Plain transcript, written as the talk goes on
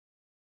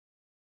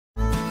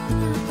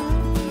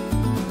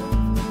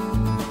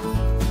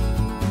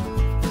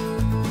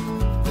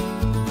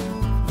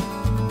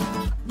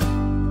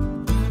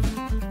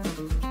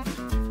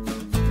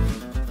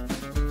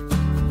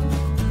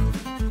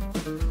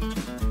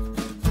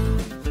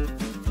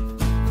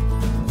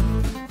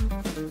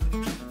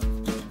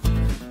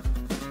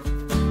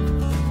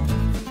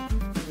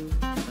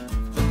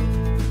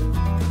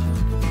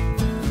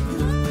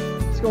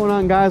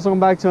on, guys? Welcome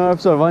back to another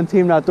episode of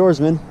Untamed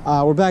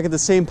Outdoorsman. We're back at the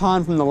same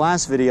pond from the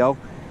last video,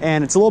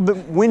 and it's a little bit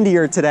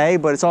windier today,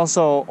 but it's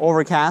also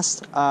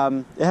overcast.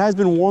 It has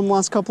been warm the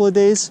last couple of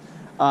days.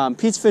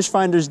 Pete's fish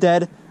finder's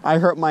dead. I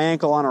hurt my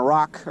ankle on a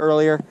rock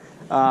earlier.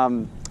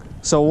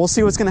 So we'll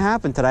see what's going to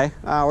happen today.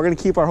 We're going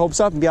to keep our hopes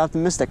up and be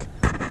optimistic.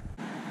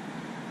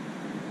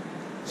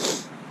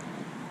 It's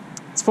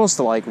supposed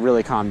to like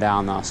really calm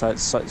down though, so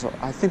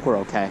I think we're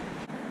okay.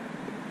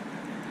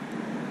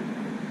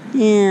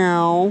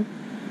 Meow.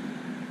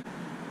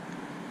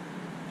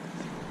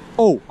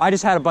 Oh, I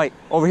just had a bite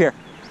over here.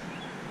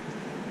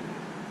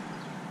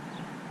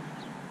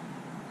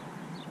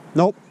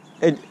 Nope,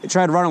 it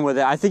tried running with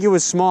it. I think it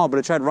was small, but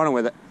it tried running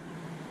with it.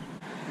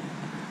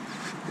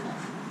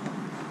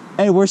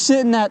 Hey, we're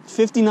sitting at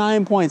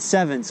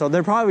 59.7, so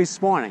they're probably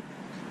spawning.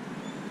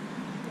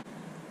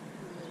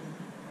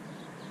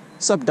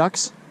 What's up,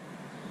 ducks?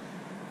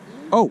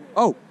 Oh,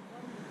 oh.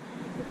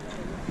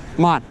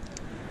 I'm on.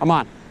 I'm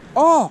on.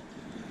 Oh!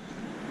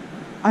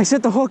 I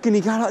set the hook and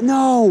he got out.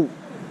 No!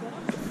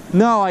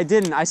 No, I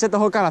didn't. I set the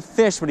hook on a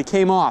fish, but he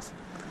came off.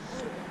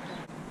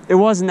 It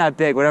wasn't that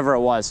big, whatever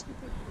it was.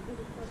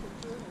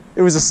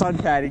 It was a sun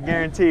patty,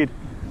 guaranteed.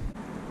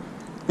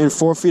 In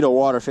 4 feet of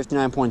water,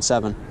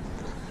 59.7.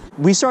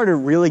 We started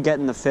really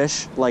getting the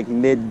fish like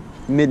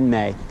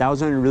mid-May. That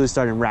was when we really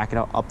started racking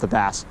up the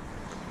bass.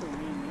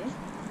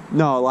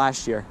 No,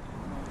 last year.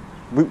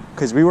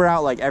 Because we were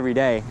out like every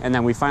day, and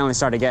then we finally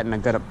started getting a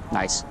good,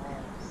 nice.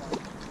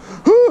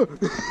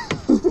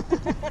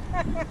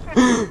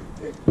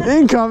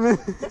 Incoming.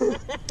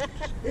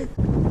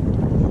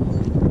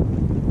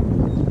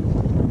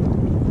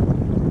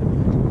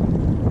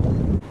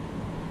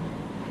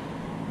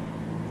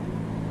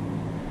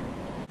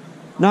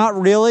 Not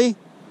really,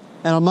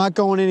 and I'm not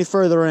going any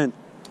further in.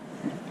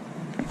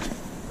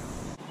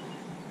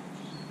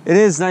 It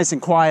is nice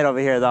and quiet over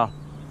here though.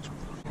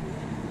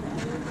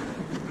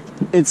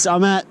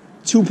 I'm at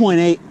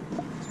 2.8.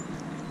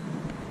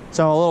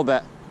 So a little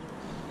bit.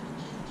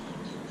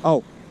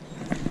 Oh,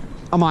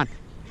 I'm on.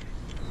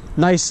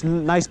 Nice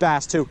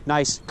bass too.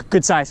 Nice,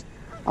 good size.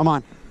 I'm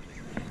on.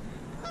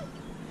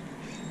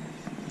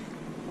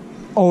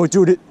 Oh,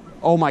 dude,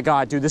 oh my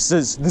God, dude, this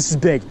is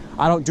big.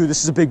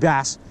 This is a big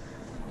bass.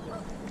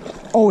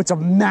 Oh, it's a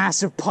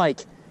massive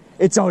pike.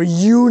 It's a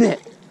unit.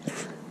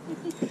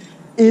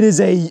 It is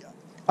a,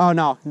 oh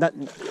no.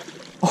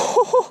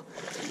 Oh.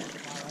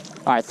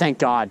 All right, thank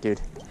God,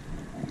 dude.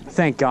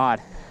 Thank God.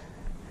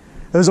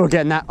 Those were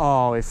getting that,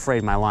 oh, he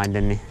frayed my line,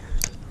 didn't he?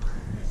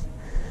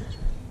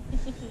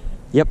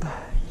 Yep.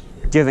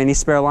 Do you have any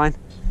spare line?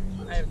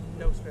 I have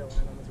no spare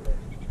line on this boat.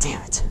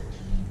 Damn it.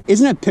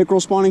 Isn't it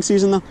pickerel spawning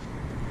season though?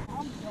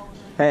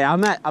 Hey,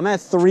 I'm at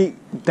 3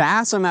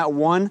 bass. I'm at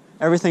 1.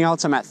 Everything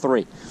else, I'm at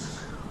 3.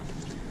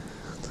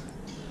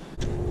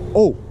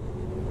 Oh.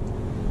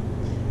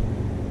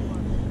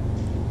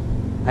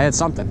 I had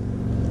something.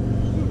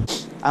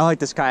 I like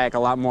this kayak a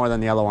lot more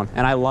than the other one,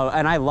 and I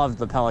love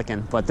the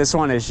Pelican, but this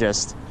one is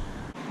just.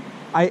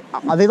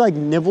 Are they like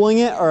nibbling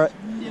it or?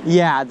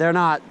 Yeah, they're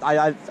not.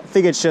 I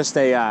think it's just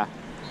a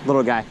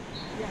little guy.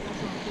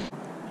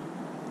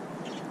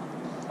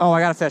 Oh,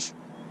 I got a fish.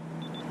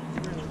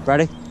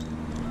 Ready?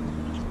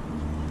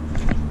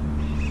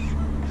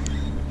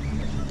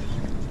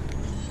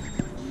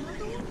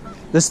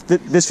 This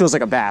feels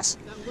like a bass.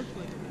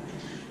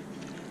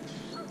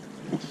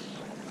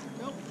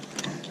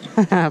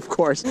 Of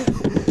course. I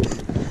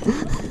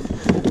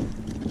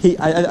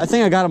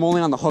think I got him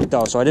only on the hook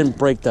though, so I didn't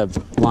break the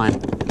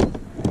line.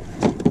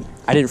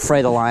 I didn't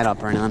fray the line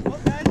up or anything. Well,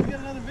 guys, we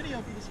got another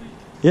video for this week.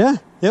 Yeah,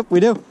 yep,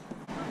 we do.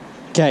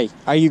 Okay,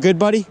 are you good,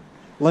 buddy?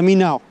 Let me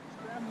know.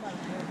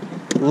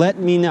 Let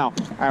me know.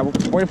 All right,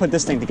 we're gonna put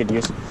this thing to good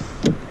use.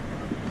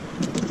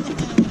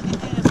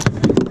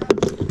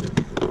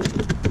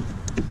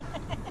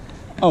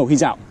 Oh,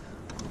 he's out.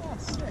 Oh,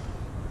 sick.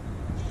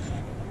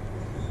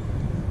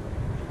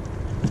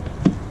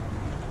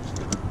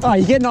 Oh,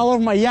 you're getting all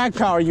over my yak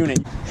power unit.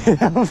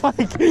 I'm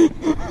like...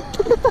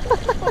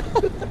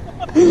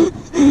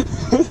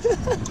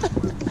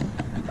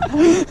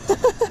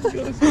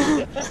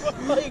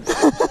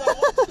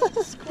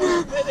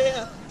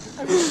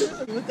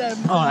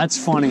 Oh, that's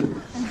funny.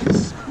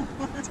 It's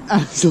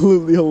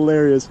absolutely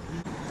hilarious.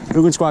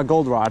 Googan Squad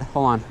Gold Rod.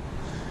 Hold on.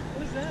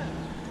 What is that?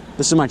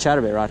 This is my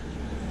chatterbait rod.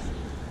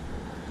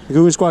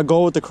 Googan Squad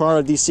Gold with the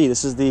Carrara DC.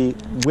 This is the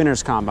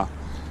winner's combo.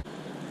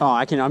 Oh,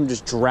 I'm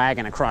just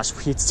dragging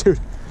across weeds, dude.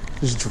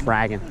 Just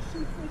dragging.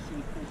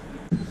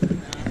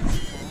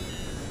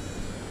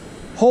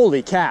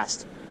 Holy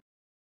cast.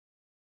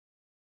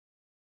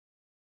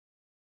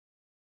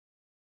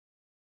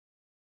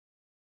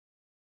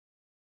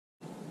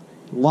 A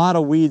lot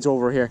of weeds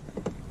over here.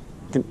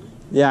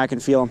 Yeah, I can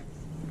feel them.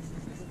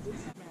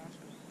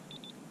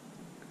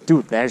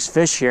 Dude, there's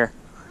fish here.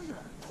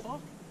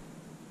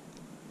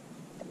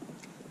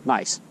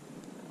 Nice.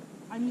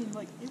 I mean,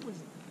 like, it was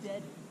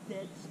dead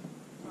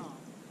strong.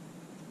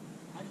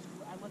 I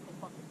let the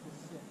fucking fish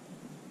sit.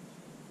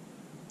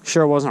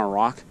 Sure it wasn't a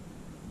rock?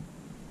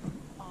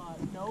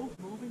 No,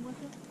 moving with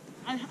it.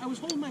 I was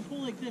holding my pole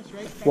like this,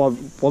 right?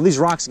 Well, these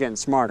rocks are getting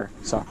smarter,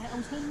 so. I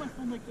was holding my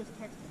pole like this,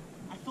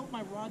 texting. I felt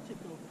my rod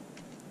tip go.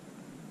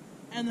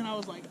 And then I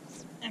was like,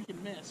 I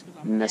can miss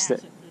because I'm Missed ass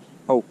it. at fishing.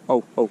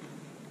 Oh.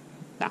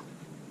 Now.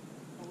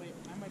 Oh wait,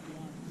 I might be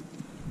on.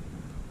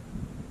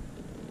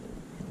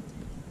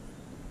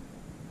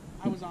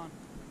 I was on.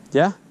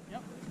 Yeah?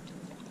 Yep.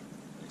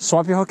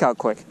 Swap your hook out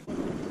quick.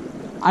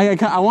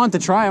 I want to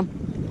try them.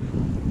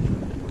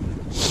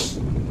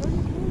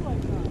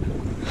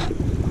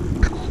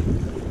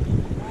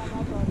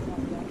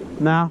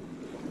 No.